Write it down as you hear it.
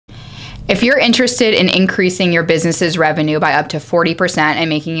If you're interested in increasing your business's revenue by up to 40% and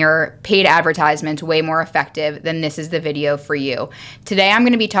making your paid advertisements way more effective, then this is the video for you. Today, I'm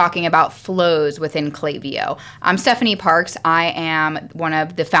going to be talking about flows within Klaviyo. I'm Stefanie Parks. I am one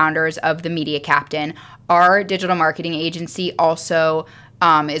of the founders of The Media Captain. Our digital marketing agency also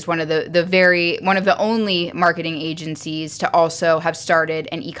is one of the only marketing agencies to also have started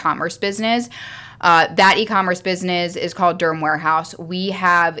an e-commerce business. That e-commerce business is called DermWarehouse. We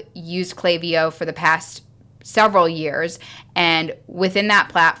have used Klaviyo for the past several years, and within that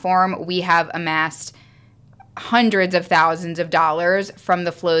platform, we have amassed hundreds of thousands of dollars from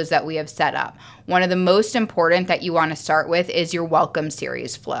the flows that we have set up. One of the most important that you want to start with is your welcome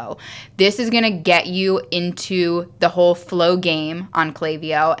series flow. This is going to get you into the whole flow game on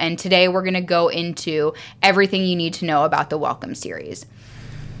Klaviyo, and today we're going to go into everything you need to know about the welcome series.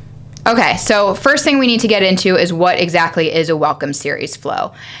 Okay, so first thing we need to get into is what exactly is a welcome series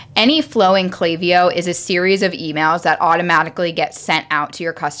flow. Any flow in Klaviyo is a series of emails that automatically get sent out to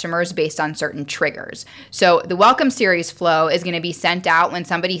your customers based on certain triggers. So the welcome series flow is going to be sent out when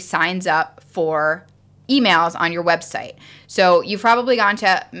somebody signs up for emails on your website. So you've probably gone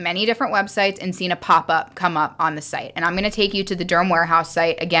to many different websites and seen a pop-up come up on the site. And I'm going to take you to the DermWarehouse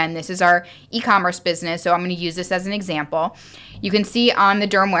site. Again, this is our e-commerce business, so I'm going to use this as an example. You can see on the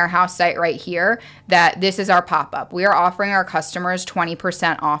DermWarehouse site right here that this is our pop-up. We are offering our customers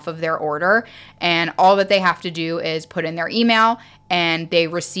 20% off of their order, and all that they have to do is put in their email and they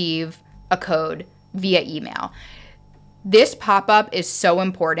receive a code via email. This pop-up is so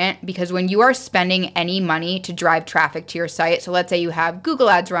important because when you are spending any money to drive traffic to your site, so let's say you have Google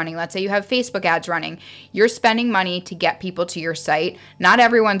ads running, let's say you have Facebook ads running, you're spending money to get people to your site. Not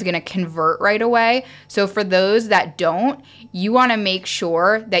everyone's going to convert right away. So for those that don't, you want to make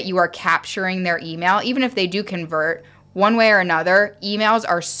sure that you are capturing their email. Even if they do convert, one way or another, emails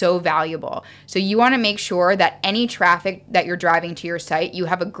are so valuable. So you want to make sure that any traffic that you're driving to your site, you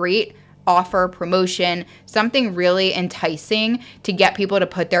have a great offer, promotion, something really enticing to get people to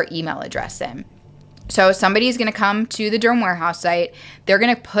put their email address in. So somebody's going to come to the DermWarehouse site, they're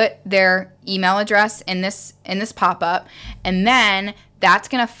going to put their email address in this pop-up, and then that's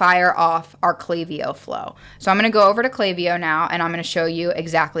going to fire off our Klaviyo flow. So I'm going to go over to Klaviyo now, and I'm going to show you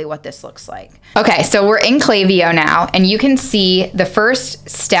exactly what this looks like. Okay, so we're in Klaviyo now, and you can see the first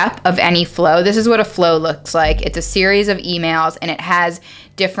step of any flow. This is what a flow looks like. It's a series of emails, and it has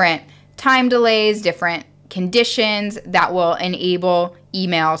different time delays, different conditions that will enable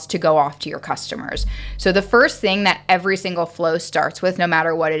emails to go off to your customers. So the first thing that every single flow starts with, no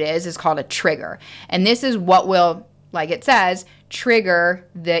matter what it is called a trigger. And this is what will, like it says, trigger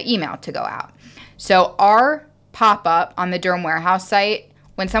the email to go out. So our pop-up on the DermWarehouse site,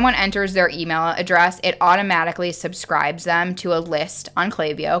 when someone enters their email address, it automatically subscribes them to a list on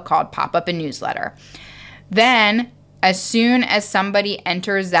Klaviyo called Pop-up and Newsletter. Then, as soon as somebody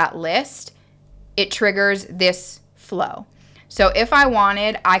enters that list, it triggers this flow. So if I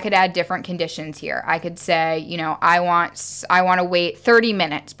wanted, I could add different conditions here. I could say, you know, I want to wait 30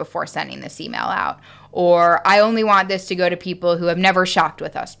 minutes before sending this email out, or I only want this to go to people who have never shopped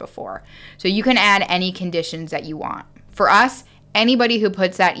with us before. So you can add any conditions that you want. For us, anybody who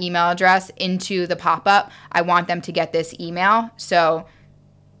puts that email address into the pop-up, I want them to get this email. So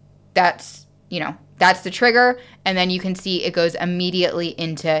that's the trigger, and then you can see it goes immediately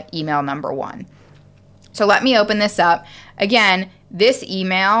into email number 1. So let me open this up. Again, this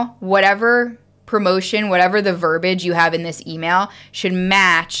email, whatever promotion, whatever the verbiage you have in this email should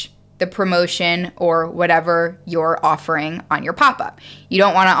match the promotion or whatever you're offering on your pop-up. You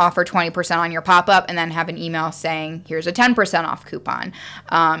don't want to offer 20% on your pop-up and then have an email saying, here's a 10% off coupon.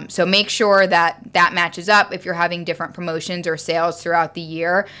 So make sure that that matches up if you're having different promotions or sales throughout the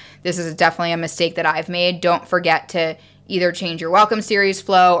year. This is definitely a mistake that I've made. Don't forget to either change your welcome series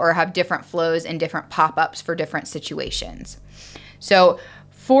flow or have different flows and different pop-ups for different situations. So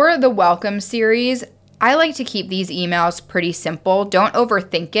for the welcome series, I like to keep these emails pretty simple. Don't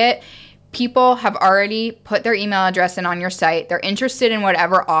overthink it. People have already put their email address in on your site. They're interested in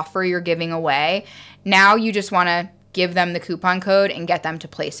whatever offer you're giving away. Now you just want to give them the coupon code and get them to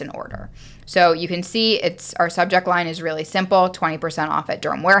place an order. So you can see our subject line is really simple, 20% off at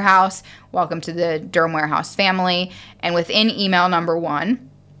DermWarehouse. Welcome to the DermWarehouse family. And within email number 1,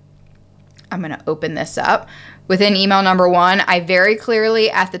 I'm going to open this up. Within email number 1, I very clearly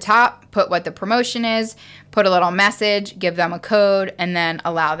at the top put what the promotion is, put a little message, give them a code, and then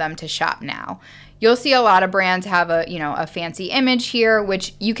allow them to shop now. You'll see a lot of brands have a fancy image here,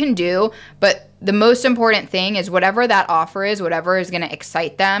 which you can do, but the most important thing is whatever that offer is, whatever is going to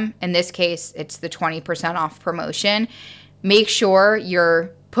excite them. In this case, it's the 20% off promotion. Make sure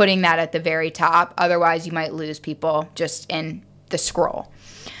you're putting that at the very top. Otherwise, you might lose people just in the scroll.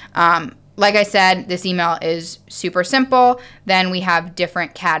 Like I said, this email is super simple. Then we have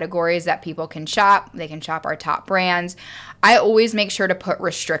different categories that people can shop. They can shop our top brands. I always make sure to put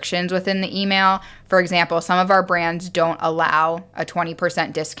restrictions within the email. For example, some of our brands don't allow a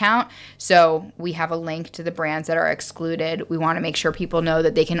 20% discount. So we have a link to the brands that are excluded. We want to make sure people know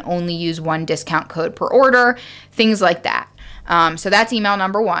that they can only use one discount code per order, things like that. So that's email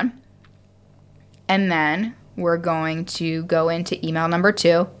number 1. And then we're going to go into email number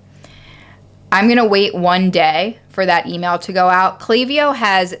 2. I'm going to wait 1 day for that email to go out. Klaviyo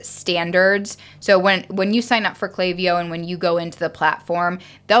has standards. So when you sign up for Klaviyo and when you go into the platform,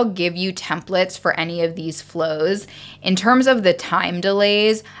 they'll give you templates for any of these flows. In terms of the time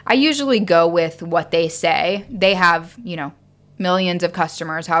delays, I usually go with what they say. They have, millions of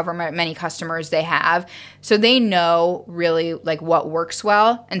customers, however many customers they have. So they know really like what works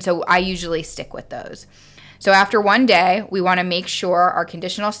well. And so I usually stick with those. So after 1 day, we want to make sure our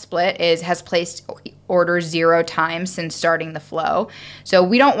conditional split has placed orders 0 times since starting the flow. So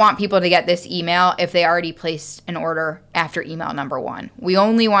we don't want people to get this email if they already placed an order after email number 1. We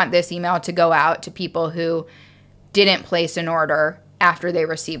only want this email to go out to people who didn't place an order after they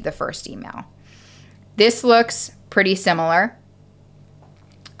received the first email. This looks pretty similar.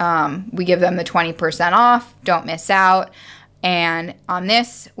 We give them the 20% off, don't miss out. And on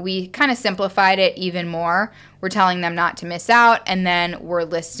this, we kind of simplified it even more. We're telling them not to miss out, and then we're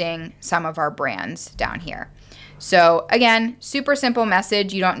listing some of our brands down here. So again, super simple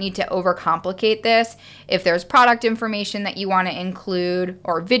message. You don't need to overcomplicate this. If there's product information that you want to include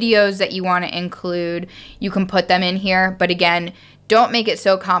or videos that you want to include, you can put them in here. But again, don't make it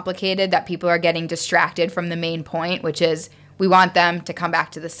so complicated that people are getting distracted from the main point, which is we want them to come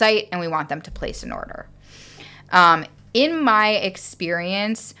back to the site and we want them to place an order. In my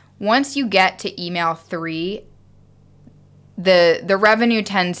experience, once you get to email 3, the revenue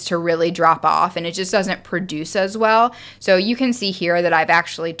tends to really drop off and it just doesn't produce as well. So you can see here that I've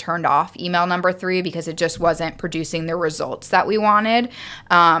actually turned off email number 3 because it just wasn't producing the results that we wanted.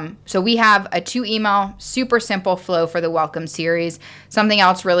 So we have a 2-email, super simple flow for the welcome series. Something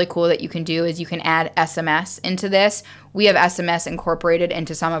else really cool that you can do is you can add SMS into this. We have SMS incorporated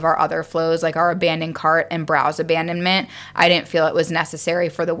into some of our other flows, like our abandoned cart and browse abandonment. I didn't feel it was necessary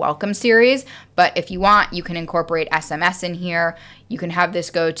for the welcome series, but if you want, you can incorporate SMS in here. You can have this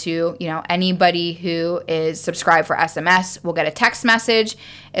go to, anybody who is subscribed for SMS will get a text message.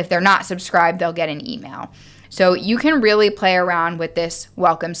 If they're not subscribed, they'll get an email. So you can really play around with this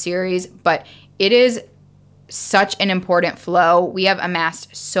welcome series, but it is such an important flow. We have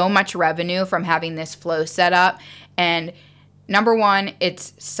amassed so much revenue from having this flow set up. And number 1,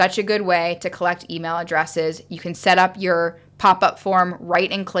 it's such a good way to collect email addresses. You can set up your pop-up form right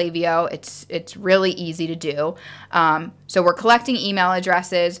in Klaviyo. It's really easy to do. So we're collecting email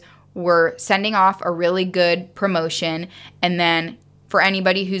addresses. We're sending off a really good promotion. And then for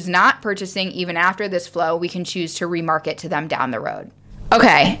anybody who's not purchasing even after this flow, we can choose to remarket to them down the road.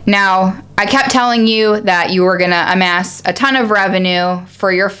 Okay, now I kept telling you that you were going to amass a ton of revenue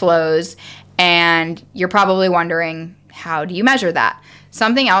for your flows. And you're probably wondering, how do you measure that?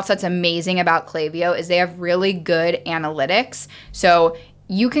 Something else that's amazing about Klaviyo is they have really good analytics. So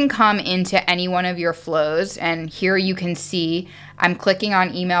you can come into any one of your flows, and here you can see, I'm clicking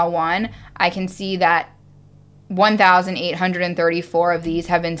on email 1. I can see that 1,834 of these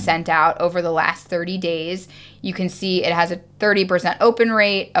have been sent out over the last 30 days. You can see it has a 30% open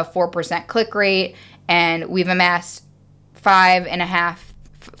rate, a 4% click rate, and we've amassed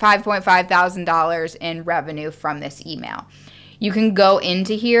 $5.5 thousand in revenue from this email. You can go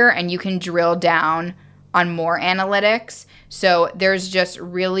into here and you can drill down on more analytics. So there's just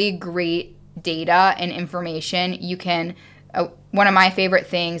really great data and information. You can, one of my favorite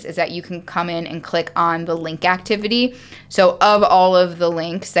things is that you can come in and click on the link activity. So of all of the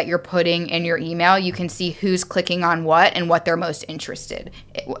links that you're putting in your email, you can see who's clicking on what and what they're most interested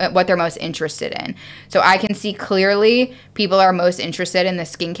in. So I can see clearly people are most interested in the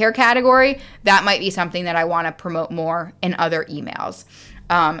skincare category. That might be something that I want to promote more in other emails.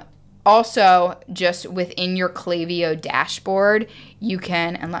 Also, just within your Klaviyo dashboard, you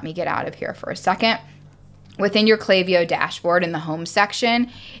can, and let me get out of here for a second. Within your Klaviyo dashboard in the home section,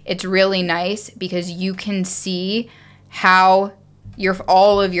 it's really nice because you can see how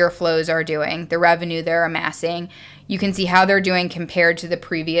all of your flows are doing, the revenue they're amassing. You can see how they're doing compared to the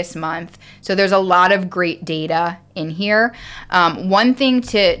previous month. So there's a lot of great data in here. One thing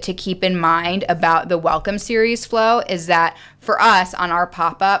to keep in mind about the welcome series flow is that for us on our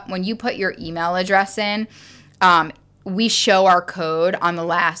pop-up, when you put your email address in, we show our code on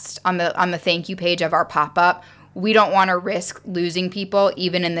the thank you page of our pop-up. We don't want to risk losing people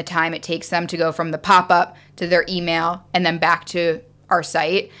even in the time it takes them to go from the pop-up to their email and then back to our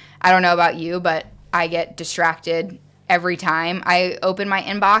site. I don't know about you, but I get distracted every time I open my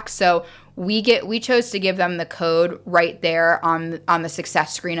inbox. So we chose to give them the code right there on the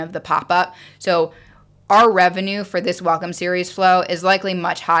success screen of the pop-up. So our revenue for this welcome series flow is likely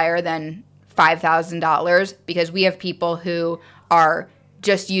much higher than $5,000 because we have people who are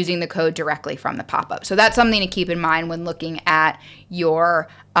just using the code directly from the pop-up. So that's something to keep in mind when looking at your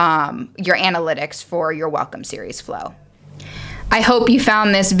analytics for your welcome series flow. I hope you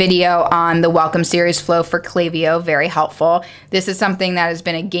found this video on the welcome series flow for Klaviyo very helpful. This is something that has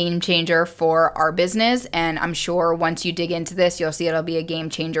been a game changer for our business, and I'm sure once you dig into this, you'll see it'll be a game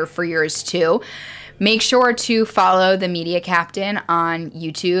changer for yours too. Make sure to follow the Media Captain on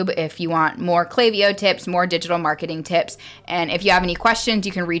YouTube if you want more Klaviyo tips, more digital marketing tips, and if you have any questions,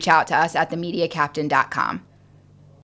 you can reach out to us at themediacaptain.com.